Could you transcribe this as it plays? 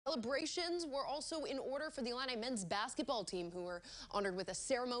Celebrations were also in order for the Illini men's basketball team, who were honored with a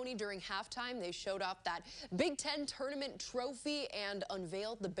ceremony during halftime. They showed off that Big Ten tournament trophy and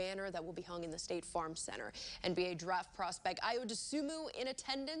unveiled the banner that will be hung in the State Farm Center. NBA draft prospect Ayo Dosunmu in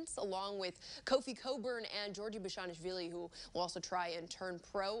attendance, along with Kofi Coburn and Georgie Bishanishvili, who will also try and turn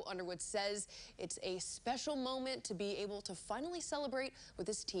pro. Underwood says it's a special moment to be able to finally celebrate with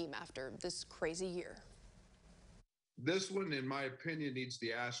his team after this crazy year. This one, in my opinion, needs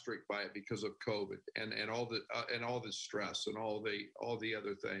the asterisk by it because of COVID and all the stress and all the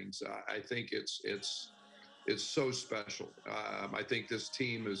other things. I think it's so special. I think this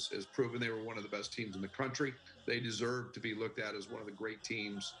team has proven they were one of the best teams in the country. They deserve to be looked at as one of the great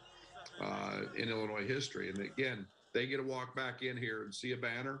teams in Illinois history. And again, they get to walk back in here and see a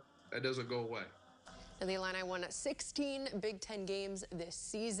banner that doesn't go away. And the Illini won 16 Big Ten games this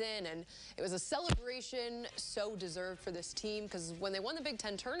season, and it was a celebration so deserved for this team, because when they won the Big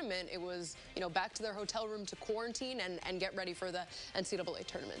Ten tournament, it was, back to their hotel room to quarantine and get ready for the NCAA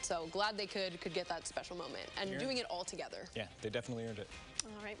tournament. So glad they could get that special moment and doing it all together. Yeah, they definitely earned it.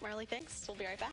 All right, Marley, thanks. We'll be right back.